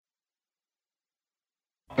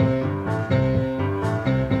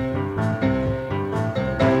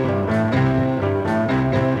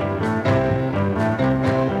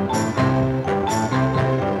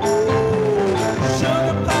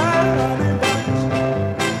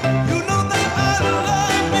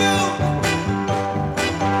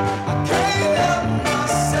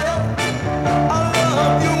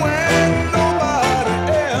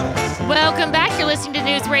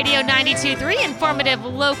informative,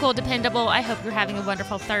 local, dependable. I hope you're having a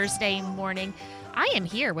wonderful Thursday morning. I am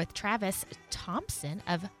here with Travis Thompson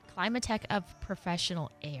of Climatech of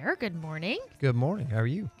Professional Air. Good morning. Good morning. How are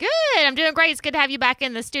you? Good. I'm doing great. It's good to have you back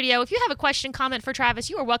in the studio. If you have a question, comment for Travis,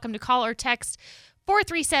 you are welcome to call or text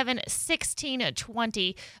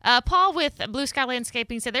 437-1620. Paul with Blue Sky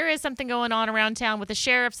Landscaping said there is something going on around town with the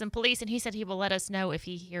sheriffs and police, and he said he will let us know if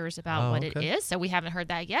he hears about what it is. So we haven't heard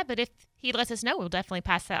that yet, but if he lets us know, we'll definitely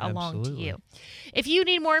pass that along to you. If you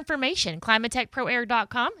need more information,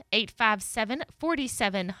 climatechproair.com,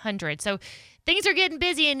 857-4700. So things are getting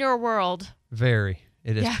busy in your world. Very.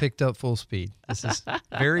 It has picked up full speed. This is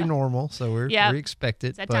very normal, so we expect it.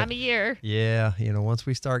 It's that time of year. Yeah, once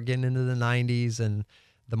we start getting into the 90s and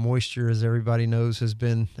the moisture, as everybody knows, has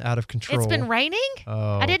been out of control. It's been raining?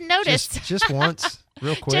 I didn't notice. Just once,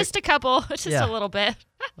 real quick. Just a couple, a little bit.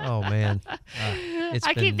 Oh, man.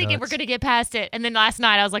 I keep thinking we're going to get past it, and then last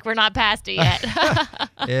night I was like, we're not past it yet.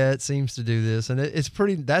 Yeah, it seems to do this, and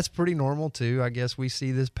that's pretty normal too. I guess we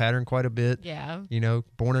see this pattern quite a bit. Yeah.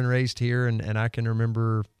 Born and raised here, and I can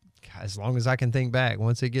remember as long as I can think back,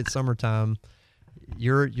 once it gets summertime,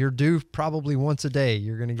 you're due probably once a day.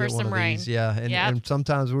 You're going to get one of rain. these. Yeah, and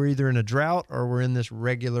sometimes we're either in a drought or we're in this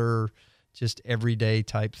regular, just everyday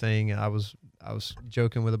type thing. I was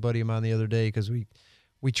joking with a buddy of mine the other day because we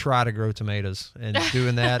try to grow tomatoes, and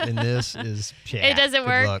doing that in this is it doesn't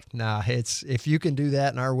work. Luck. Nah, if you can do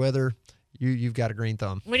that in our weather, you've got a green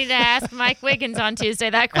thumb. We need to ask Mike Wiggins on Tuesday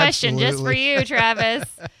that question just for you, Travis,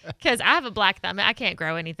 because I have a black thumb. I can't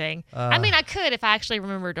grow anything. I mean, I could if I actually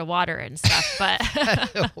remembered to water it and stuff, but that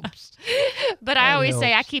helps. But I always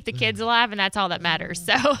say I keep the kids alive, and that's all that matters.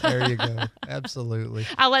 So there you go. Absolutely.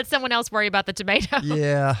 I'll let someone else worry about the tomato.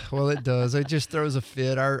 Yeah, well, it does. It just throws a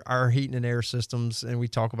fit. Our heating and air systems, and we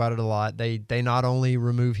talk about it a lot, they not only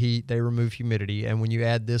remove heat, they remove humidity. And when you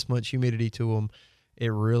add this much humidity to them, it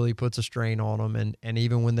really puts a strain on them. And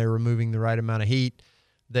even when they're removing the right amount of heat,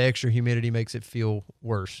 the extra humidity makes it feel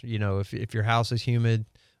worse. If your house is humid,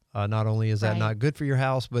 not only is that not good for your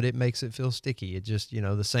house, but it makes it feel sticky. It just,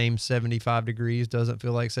 the same 75 degrees doesn't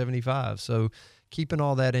feel like 75. So keeping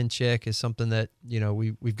all that in check is something that,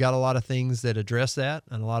 we've got a lot of things that address that,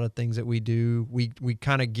 and a lot of things that we do. We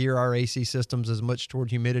kind of gear our AC systems as much toward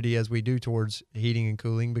humidity as we do towards heating and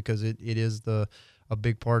cooling, because it is a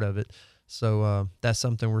big part of it. So that's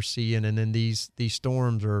something we're seeing. And then these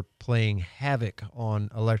storms are playing havoc on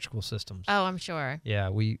electrical systems. Oh, I'm sure. Yeah,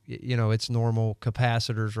 it's normal.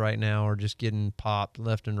 Capacitors right now are just getting popped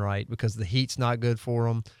left and right because the heat's not good for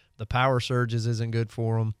them. The power surges isn't good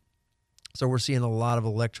for them. So we're seeing a lot of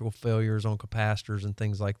electrical failures on capacitors and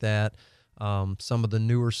things like that. Some of the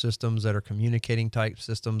newer systems that are communicating type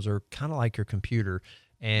systems are kind of like your computer.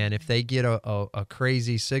 And if they get a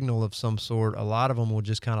crazy signal of some sort, a lot of them will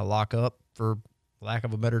just kind of lock up, for lack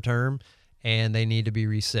of a better term, and they need to be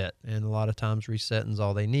reset. And a lot of times resetting is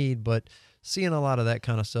all they need, but seeing a lot of that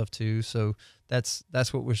kind of stuff too. So that's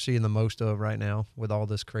what we're seeing the most of right now with all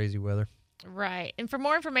this crazy weather. Right. And for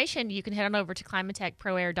more information, you can head on over to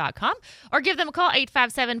climatechproair.com or give them a call,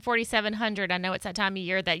 857-4700. I know it's that time of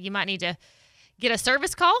year that you might need to get a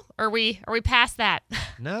service call, or are we past that?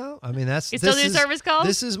 No, I mean, you still do service calls?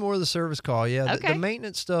 This is more the service call. Yeah. Okay. The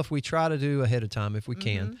maintenance stuff we try to do ahead of time if we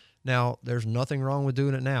can. Now, there's nothing wrong with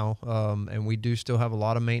doing it now, and we do still have a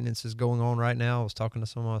lot of maintenances going on right now. I was talking to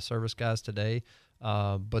some of my service guys today,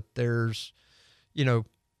 but there's,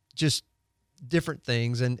 just different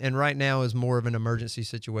things, and right now is more of an emergency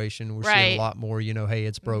situation. We're seeing a lot more, hey,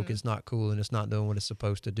 it's broke, it's not cool, and it's not doing what it's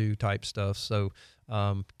supposed to do type stuff. So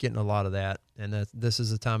getting a lot of that, and this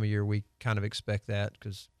is the time of year we kind of expect that,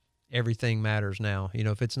 because everything matters now.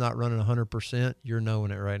 If it's not running 100%, you're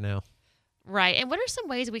knowing it right now. Right. And what are some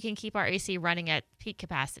ways we can keep our AC running at peak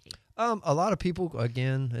capacity? A lot of people,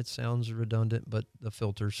 again, it sounds redundant, but the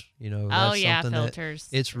filters, that's filters.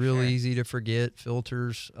 It's real easy to forget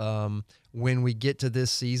filters. When we get to this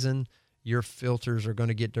season, your filters are going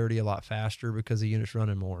to get dirty a lot faster because the unit's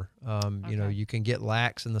running more. You can get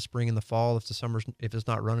lax in the spring and the fall if it's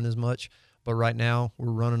not running as much. But right now,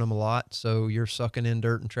 we're running them a lot, so you're sucking in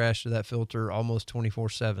dirt and trash to that filter almost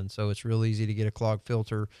 24/7. So it's real easy to get a clogged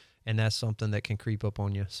filter, and that's something that can creep up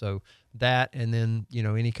on you. So that, and then,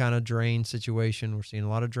 any kind of drain situation. We're seeing a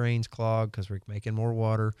lot of drains clog because we're making more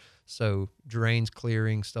water. So drains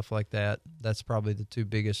clearing, stuff like that. That's probably the two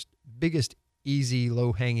biggest easy,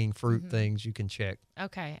 low-hanging fruit things you can check.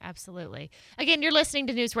 Okay, absolutely. Again, you're listening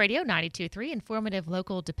to News Radio 92.3, informative,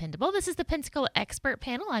 local, dependable. This is the Pensacola Expert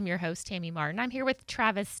Panel. I'm your host, Tammy Martin. I'm here with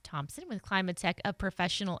Travis Thompson with Climatech of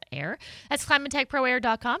Professional Air. That's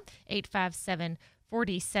climatechproair.com, 857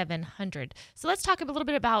 $4,700. So let's talk a little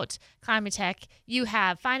bit about Climatech. You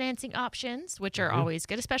have financing options, which are always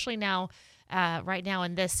good, especially now, right now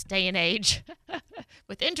in this day and age,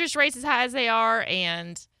 with interest rates as high as they are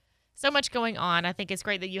and so much going on. I think it's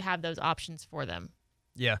great that you have those options for them.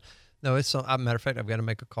 Yeah. No, it's a matter of fact, I've got to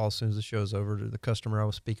make a call as soon as the show's over to the customer I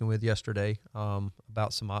was speaking with yesterday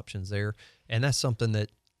about some options there. And that's something that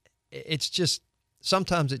it's just,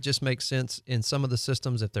 sometimes it just makes sense in some of the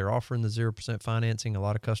systems. If they're offering the 0% financing, a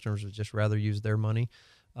lot of customers would just rather use their money.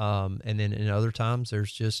 And then in other times,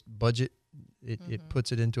 there's just budget. It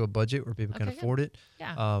puts it into a budget where people can afford it.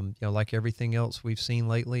 Yeah. Like everything else we've seen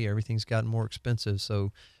lately, everything's gotten more expensive.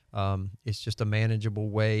 So it's just a manageable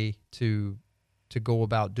way to go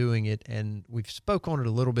about doing it. And we've spoke on it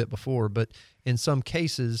a little bit before, but in some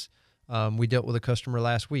cases, we dealt with a customer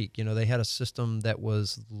last week. They had a system that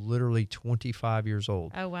was literally 25 years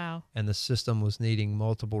old. Oh, wow. And the system was needing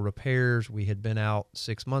multiple repairs. We had been out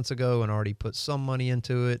 6 months ago and already put some money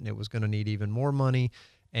into it, and it was going to need even more money.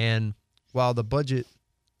 And while the budget,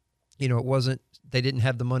 they didn't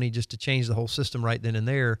have the money just to change the whole system right then and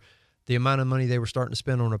there, the amount of money they were starting to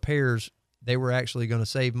spend on repairs, they were actually going to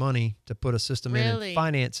save money to put a system in and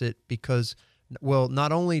finance it because, well,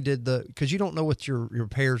 not only because you don't know what your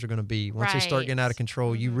repairs are going to be. Once they start getting out of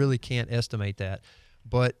control, you really can't estimate that.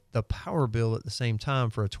 But the power bill at the same time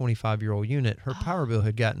for a 25-year-old unit, her power bill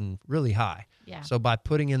had gotten really high. Yeah. So by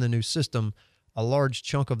putting in the new system, a large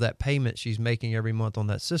chunk of that payment she's making every month on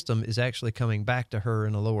that system is actually coming back to her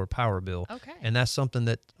in a lower power bill. Okay. And that's something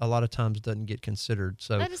that a lot of times doesn't get considered.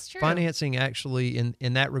 So that is true. Financing actually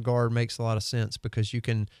in that regard makes a lot of sense because you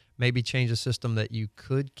can maybe change a system that you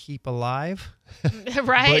could keep alive,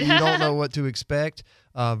 right? But you don't know what to expect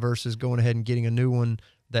versus going ahead and getting a new one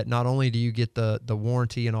that not only do you get the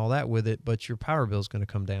warranty and all that with it, but your power bill is going to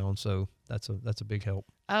come down. So that's a big help.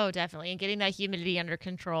 Oh, definitely. And getting that humidity under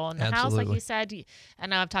control in the house, like you said, I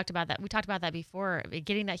know I've talked about that. We talked about that before.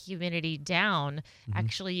 Getting that humidity down,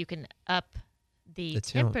 actually you can up the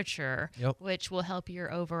temperature, which will help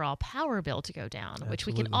your overall power bill to go down, which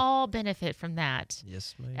we can all benefit from that.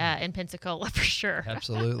 Yes, ma'am. In Pensacola for sure.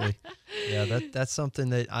 Absolutely. Yeah, that's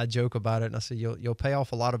something that I joke about it, and I say you'll pay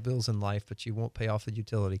off a lot of bills in life, but you won't pay off the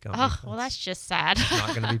utility company. Oh, well, that's just sad. It's not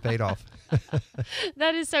going to be paid off.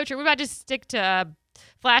 That is so true. We might just stick to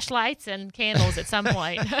flashlights and candles at some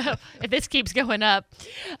point if this keeps going up.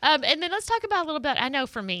 And then let's talk about a little bit. I know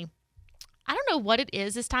for me, I don't know what it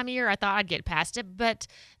is this time of year. I thought I'd get past it, but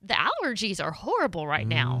the allergies are horrible right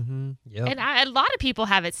now. Yep. And a lot of people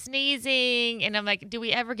have it, sneezing. And I'm like, do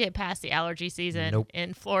we ever get past the allergy season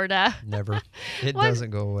in Florida? Never. It doesn't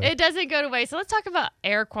go away. It doesn't go away. So let's talk about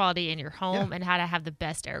air quality in your home and how to have the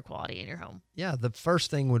best air quality in your home. Yeah, the first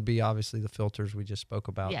thing would be obviously the filters we just spoke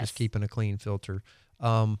about, just keeping a clean filter.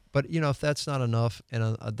 But, if that's not enough,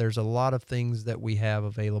 and there's a lot of things that we have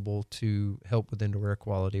available to help with indoor air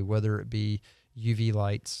quality, whether it be UV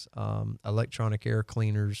lights, electronic air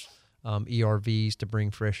cleaners, ERVs to bring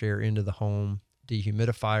fresh air into the home.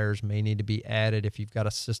 Dehumidifiers may need to be added. If you've got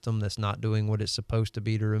a system that's not doing what it's supposed to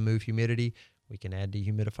be to remove humidity, we can add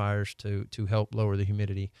dehumidifiers to help lower the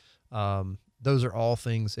humidity. Those are all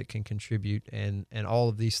things that can contribute, and all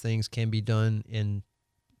of these things can be done in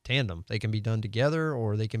tandem. They can be done together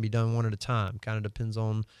or they can be done one at a time. Kind of depends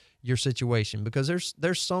on your situation, because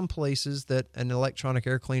there's some places that an electronic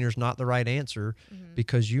air cleaner is not the right answer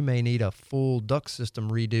because you may need a full duct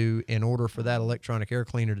system redo in order for that electronic air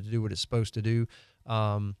cleaner to do what it's supposed to do.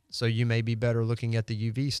 So you may be better looking at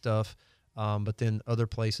the UV stuff. But then other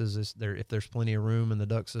places, if there's plenty of room and the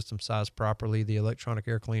duct system sized properly, the electronic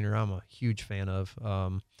air cleaner I'm a huge fan of.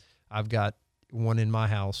 I've got one in my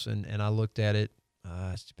house, and I looked at it.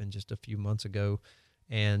 It's been just a few months ago,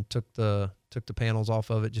 and took the panels off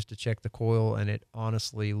of it just to check the coil, and it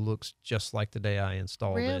honestly looks just like the day I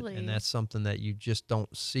installed it. And that's something that you just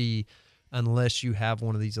don't see unless you have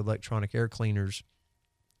one of these electronic air cleaners.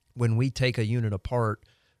 When we take a unit apart,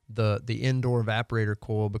 the indoor evaporator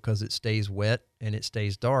coil, because it stays wet and it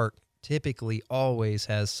stays dark, typically always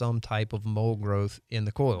has some type of mold growth in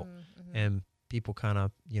the coil. And people kind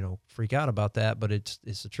of, freak out about that, but it's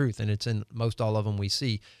the truth, and it's in most all of them we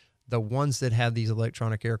see. The ones that have these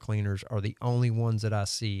electronic air cleaners are the only ones that I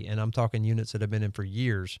see, and I'm talking units that have been in for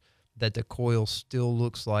years, that the coil still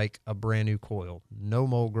looks like a brand new coil. No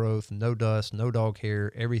mold growth, no dust, no dog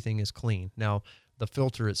hair, everything is clean. Now, the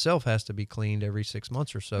filter itself has to be cleaned every 6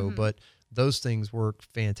 months or so, but those things work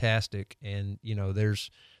fantastic, and,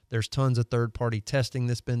 there's tons of third-party testing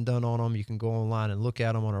that's been done on them. You can go online and look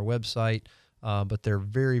at them on our website. But they're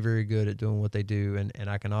very, very good at doing what they do, and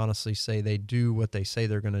I can honestly say they do what they say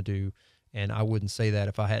they're going to do, and I wouldn't say that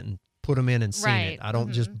if I hadn't put put them in and seen Right. it. I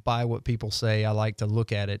don't just buy what people say. I like to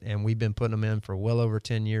look at it, and we've been putting them in for well over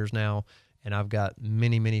 10 years now, and I've got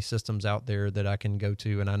many, many systems out there that I can go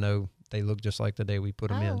to, and I know they look just like the day we put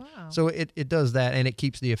them in. Wow. So it does that, and it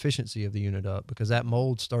keeps the efficiency of the unit up because that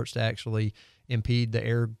mold starts to actually impede the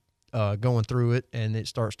air going through it, and it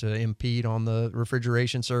starts to impede on the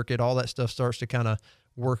refrigeration circuit. All that stuff starts to kind of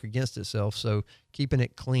work against itself. So keeping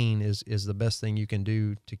it clean is the best thing you can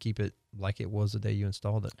do to keep it like it was the day you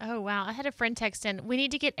installed it. Oh, wow. I had a friend text in, we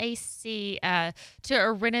need to get AC to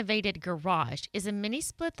a renovated garage. Is a mini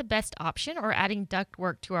split the best option or adding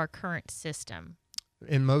ductwork to our current system?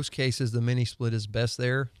 In most cases, the mini split is best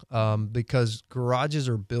there because garages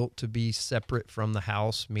are built to be separate from the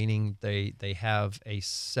house, meaning they have a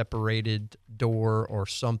separated door or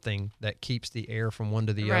something that keeps the air from one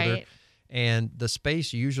to the other. And the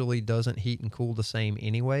space usually doesn't heat and cool the same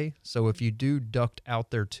anyway. So if you do duct out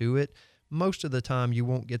there to it, most of the time you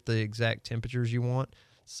won't get the exact temperatures you want.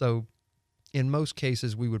 So in most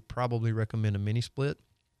cases, we would probably recommend a mini split.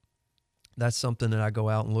 That's something that I go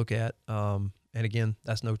out and look at. And again,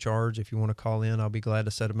 that's no charge. If you want to call in, I'll be glad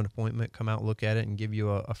to set up an appointment, come out, look at it, and give you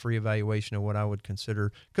a free evaluation of what I would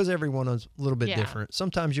consider, because everyone is a little bit different.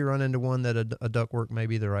 Sometimes you run into one that a ductwork may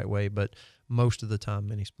be the right way, but most of the time,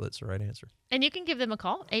 mini split's the right answer. And you can give them a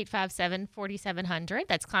call, 857-4700.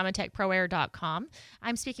 That's climatechproair.com.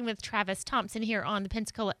 I'm speaking with Travis Thompson here on the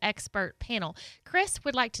Pensacola Expert Panel. Chris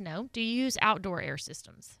would like to know, do you use outdoor air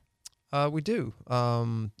systems? We do.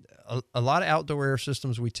 A lot of outdoor air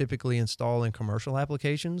systems we typically install in commercial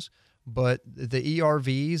applications, but the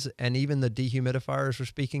ERVs and even the dehumidifiers we're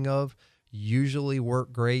speaking of usually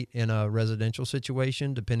work great in a residential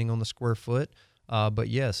situation, depending on the square foot. But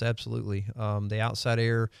yes, absolutely. The outside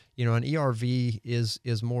air, an ERV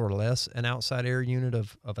is more or less an outside air unit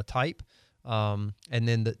of a type. And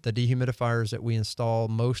then the dehumidifiers that we install,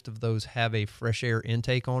 most of those have a fresh air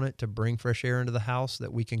intake on it to bring fresh air into the house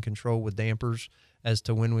that we can control with dampers as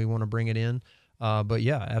to when we want to bring it in. But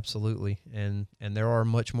yeah, absolutely. And there are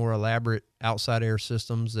much more elaborate outside air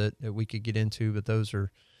systems that we could get into, but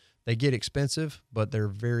they get expensive, but they're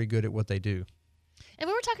very good at what they do. And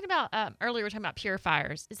we were talking about, earlier we were talking about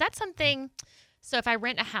purifiers. Is that something, so if I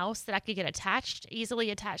rent a house, that I could get easily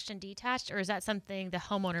attached and detached, or is that something the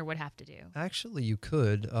homeowner would have to do? Actually, you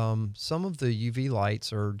could. Some of the UV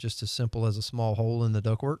lights are just as simple as a small hole in the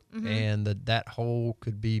ductwork, and that hole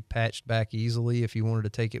could be patched back easily if you wanted to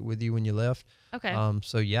take it with you when you left. Okay.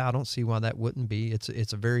 So yeah, I don't see why that wouldn't be.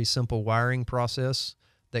 It's a very simple wiring process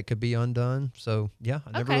that could be undone. So yeah,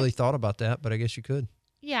 I never really thought about that, but I guess you could.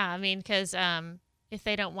 Yeah, I mean, because if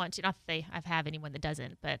they don't want to, not that I have anyone that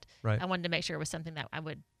doesn't, but I wanted to make sure it was something that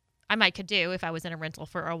I could do if I was in a rental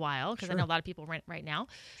for a while, because I know a lot of people rent right now.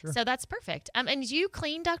 Sure. So that's perfect. And do you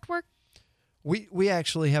clean ductwork? We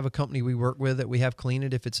actually have a company we work with that we have clean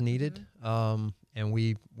it if it's needed. And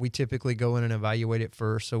we typically go in and evaluate it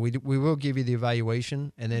first. So we will give you the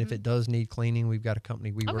evaluation, and then if it does need cleaning, we've got a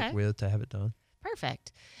company we work with to have it done.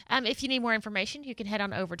 Perfect. If you need more information, you can head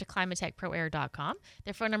on over to climatechproair.com.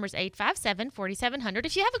 Their phone number is 857-4700.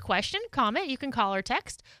 If you have a question, comment, you can call or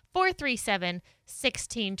text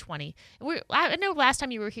 437-1620. I know last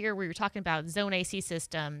time you were here, we were talking about zone AC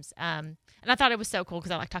systems, and I thought it was so cool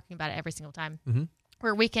because I like talking about it every single time.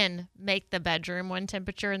 Where we can make the bedroom one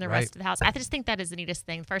temperature and the rest of the house. I just think that is the neatest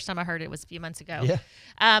thing. The first time I heard it was a few months ago. Yeah.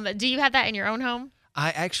 Do you have that in your own home?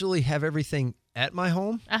 I actually have everything at my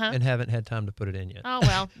home and haven't had time to put it in yet. Oh,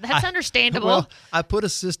 well, that's understandable. Well, I put a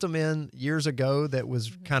system in years ago that was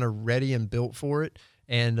kind of ready and built for it,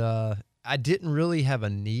 and I didn't really have a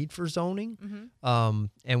need for zoning.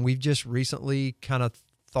 And we've just recently kind of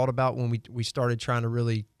thought about when we started trying to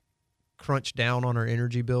really crunch down on our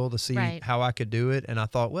energy bill to see how I could do it. And I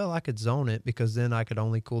thought, well, I could zone it because then I could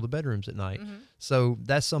only cool the bedrooms at night. So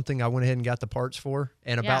that's something I went ahead and got the parts for.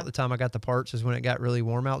 And about the time I got the parts is when it got really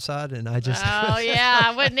warm outside. And I just... Oh, yeah,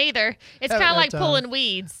 I wouldn't either. It's kind of like pulling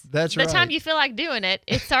weeds. That's right. The time you feel like doing it,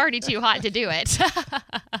 it's already too hot to do it.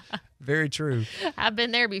 Very true. I've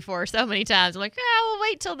been there before so many times. I'm like, we'll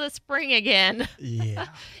wait till the spring again. Yeah.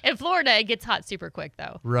 In Florida, it gets hot super quick,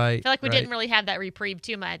 though. Right. I feel like we didn't really have that reprieve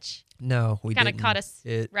too much. No, we didn't. Kind of caught us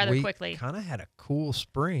rather quickly. We kind of had a cool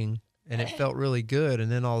spring, and it felt really good,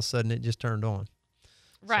 and then all of a sudden it just turned on.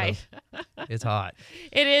 Right. So, it's hot.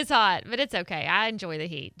 It is hot, but it's okay. I enjoy the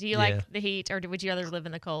heat. Do you like the heat, or would you rather live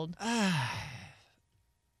in the cold? I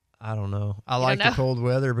don't know. I like the cold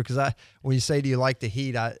weather because when you say, do you like the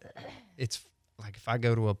heat, it's like if I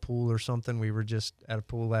go to a pool or something, we were just at a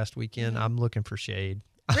pool last weekend, I'm looking for shade.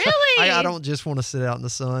 Really? Really? I don't just want to sit out in the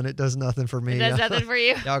sun. It does nothing for me. It does nothing for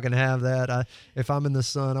you? Y'all can have that. If I'm in the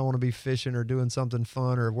sun, I want to be fishing or doing something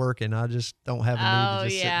fun or working. I just don't have a need to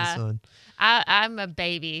just sit in the sun. I'm a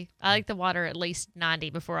baby. I like the water at least 90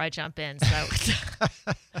 before I jump in. So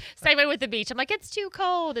same way with the beach. I'm like, it's too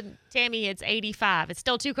cold. And Tammy, it's 85. It's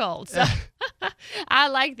still too cold. So I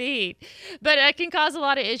like the heat. But it can cause a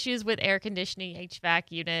lot of issues with air conditioning, HVAC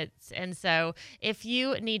units. And so if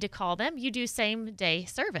you need to call them, you do same day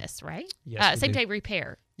service, right? Yes, same day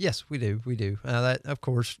repair. Yes, we do. We do. That, of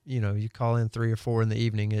course, you call in 3 or 4 in the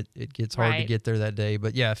evening. It gets hard to get there that day.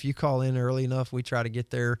 But yeah, if you call in early enough, we try to get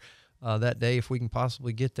there that day if we can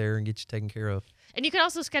possibly get there and get you taken care of. And you can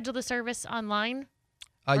also schedule the service online.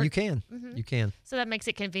 You can. Mm-hmm. You can. So that makes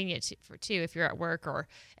it convenient too if you're at work or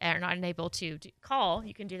are not unable to call.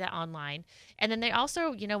 You can do that online. And then they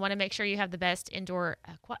also, want to make sure you have the best indoor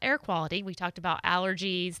air quality. We talked about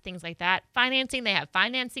allergies, things like that. Financing, they have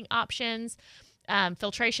financing options,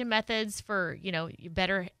 filtration methods for,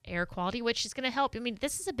 better air quality, which is going to help. I mean,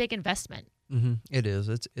 this is a big investment. Mm-hmm. It is.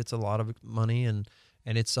 It's a lot of money and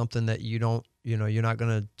it's something that you don't, you're not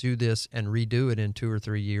going to do this and redo it in 2 or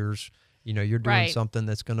 3 years. You're doing something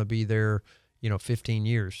that's going to be there, 15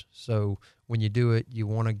 years. So when you do it, you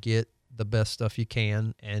want to get the best stuff you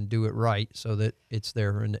can and do it right so that it's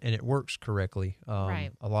there and it works correctly.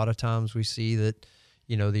 A lot of times we see that,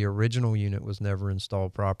 the original unit was never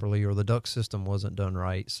installed properly or the duct system wasn't done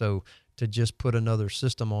right. So to just put another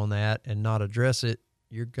system on that and not address it,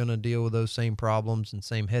 you're going to deal with those same problems and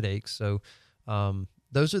same headaches. So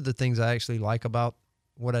those are the things I actually like about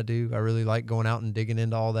what I do. I really like going out and digging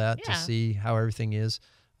into all that to see how everything is,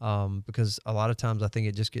 because a lot of times I think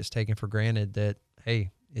it just gets taken for granted that,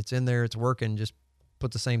 hey, it's in there, it's working, just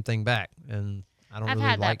put the same thing back. And I don't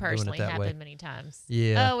really like doing it that way. I've had that personally happen many times.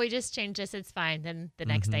 Yeah. Oh, we just changed this, it's fine. Then the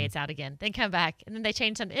next day it's out again. Then come back, and then they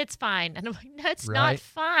change something, it's fine. And I'm like, no, it's not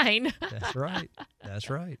fine. That's right. That's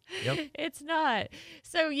right. Yep. It's not.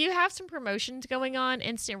 So you have some promotions going on,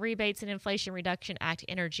 Instant Rebates and Inflation Reduction Act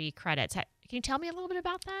energy credits. Can you tell me a little bit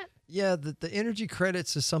about that? Yeah, the energy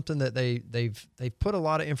credits is something that they've put a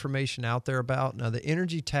lot of information out there about. Now, the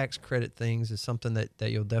energy tax credit things is something that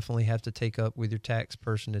you'll definitely have to take up with your tax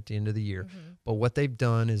person at the end of the year. Mm-hmm. But what they've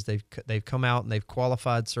done is they've come out and they've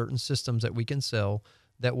qualified certain systems that we can sell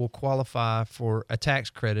that will qualify for a tax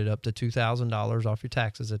credit up to $2,000 off your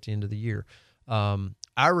taxes at the end of the year.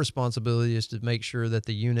 Our responsibility is to make sure that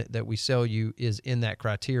the unit that we sell you is in that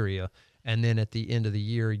criteria. And then at the end of the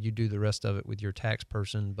year, you do the rest of it with your tax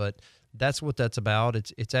person. But that's what that's about.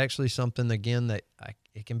 It's actually something, again, that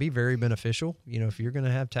it can be very beneficial. If you're going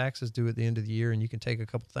to have taxes due at the end of the year and you can take a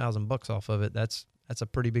couple $1,000 off of it, that's a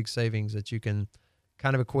pretty big savings that you can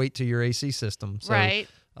kind of equate to your AC system.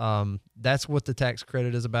 So, that's what the tax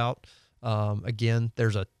credit is about. Again,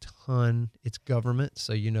 there's a ton. It's government,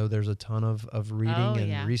 so there's a ton of reading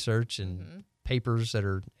and research and papers that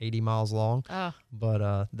are 80 miles long.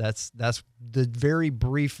 But that's the very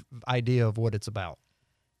brief idea of what it's about.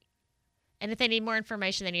 And if they need more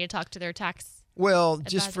information, they need to talk to their tax. Well, advisor.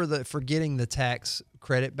 just for getting the tax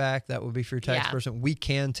credit back, that would be for your tax person. We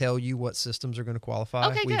can tell you what systems are going to qualify.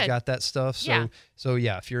 Okay, We've got that stuff. So so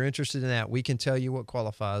if you're interested in that, we can tell you what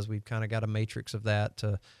qualifies. We've kind of got a matrix of that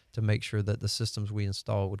to make sure that the systems we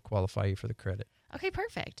install would qualify you for the credit. Okay,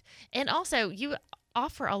 perfect. And also, you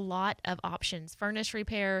offer a lot of options: furnace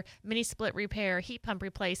repair, mini split repair, heat pump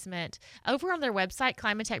replacement. Over on their website,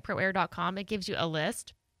 climatechproair.com, it gives you a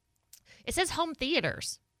list. It says home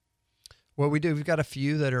theaters. Well, we do. We've got a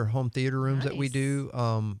few that are home theater rooms that we do.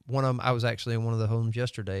 One of them, I was actually in one of the homes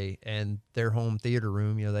yesterday, and their home theater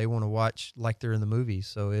room, they want to watch like they're in the movies.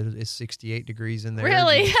 So it's 68 degrees in there.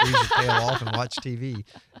 Really? You can freeze your tail off and watch TV.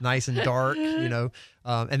 Nice and dark,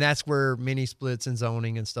 and that's where mini splits and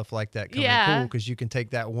zoning and stuff like that come in cool, because you can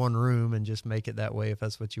take that one room and just make it that way if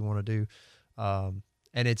that's what you want to do.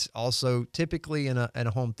 And it's also typically in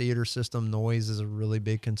a home theater system, noise is a really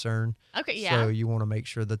big concern. Okay, yeah. So you want to make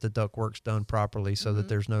sure that the ductwork's done properly so that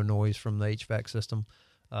there's no noise from the HVAC system.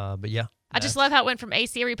 But yeah. I just love how it went from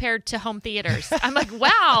AC repair to home theaters. I'm like,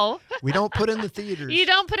 wow. We don't put in the theaters. You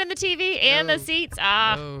don't put in the TV and the seats?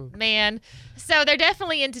 Man. So they're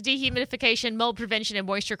definitely into dehumidification, mold prevention, and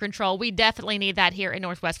moisture control. We definitely need that here in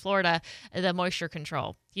Northwest Florida, the moisture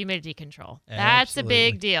control, humidity control. That's a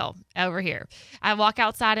big deal over here. I walk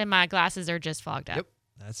outside and my glasses are just fogged up. Yep,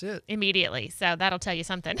 that's it. Immediately. So that'll tell you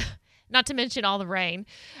something. Not to mention all the rain.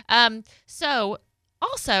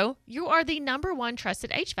 Also, you are the #1 trusted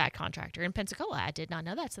HVAC contractor in Pensacola. I did not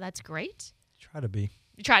know that, so that's great. Try to be.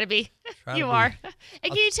 You try to be. You are.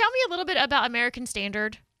 And can you tell me a little bit about American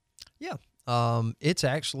Standard? Yeah. It's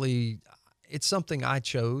actually, it's something I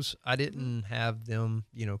chose. I didn't have them,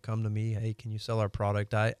 come to me, hey, can you sell our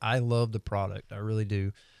product? I love the product. I really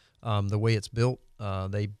do. The way it's built,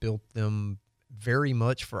 they built them very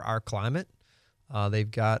much for our climate.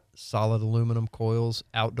 They've got solid aluminum coils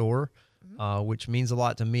outdoor, which means a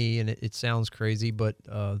lot to me, and it sounds crazy, but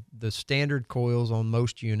the standard coils on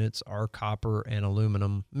most units are copper and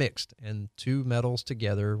aluminum mixed, and two metals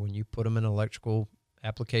together, when you put them in an electrical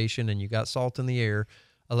application and you got salt in the air,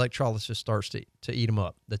 electrolysis starts to eat them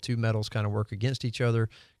up. The two metals kind of work against each other,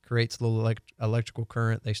 creates a little electrical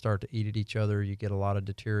current. They start to eat at each other. You get a lot of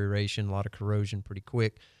deterioration, a lot of corrosion pretty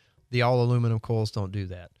quick. The all aluminum coils don't do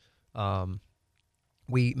that.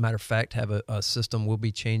 We, matter of fact, have a system we'll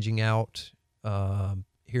be changing out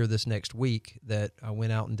here this next week that I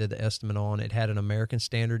went out and did the estimate on. It had an American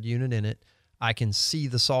Standard unit in it. I can see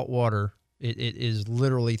the salt water. It is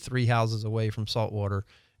literally 3 houses away from salt water.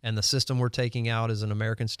 And the system we're taking out is an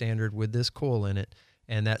American Standard with this coil in it.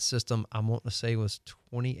 And that system, I'm wanting to say, was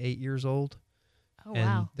 28 years old. Oh, and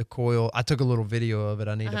wow. the coil, I took a little video of it.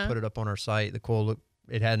 I need to put it up on our site. The coil,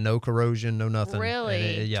 it had no corrosion, no nothing.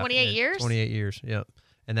 Really? 28 years? 28 years, yep.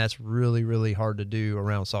 And that's really, really hard to do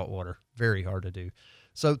around salt water. Very hard to do.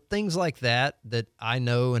 So things like that I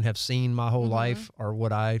know and have seen my whole life are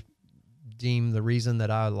what I deem the reason that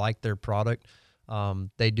I like their product.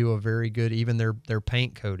 They do a very good, even their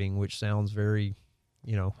paint coating, which sounds very,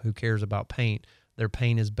 who cares about paint? Their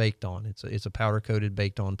paint is baked on. It's a powder coated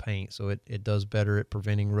baked on paint. So it does better at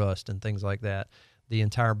preventing rust and things like that. The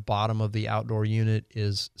entire bottom of the outdoor unit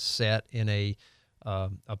is set in a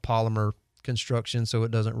polymer construction so it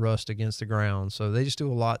doesn't rust against the ground. So they just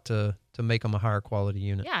do a lot to make them a higher quality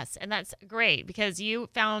unit. Yes, and that's great because you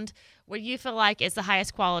found what you feel like is the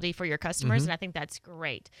highest quality for your customers, and I think that's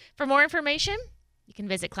great. For more information, you can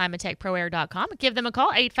visit climatechproair.com. Give them a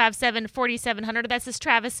call, 857-4700. This is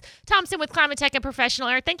Travis Thompson with Climatech of Professional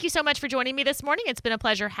Air. Thank you so much for joining me this morning. It's been a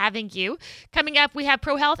pleasure having you. Coming up, we have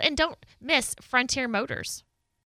Pro Health, and don't miss Frontier Motors.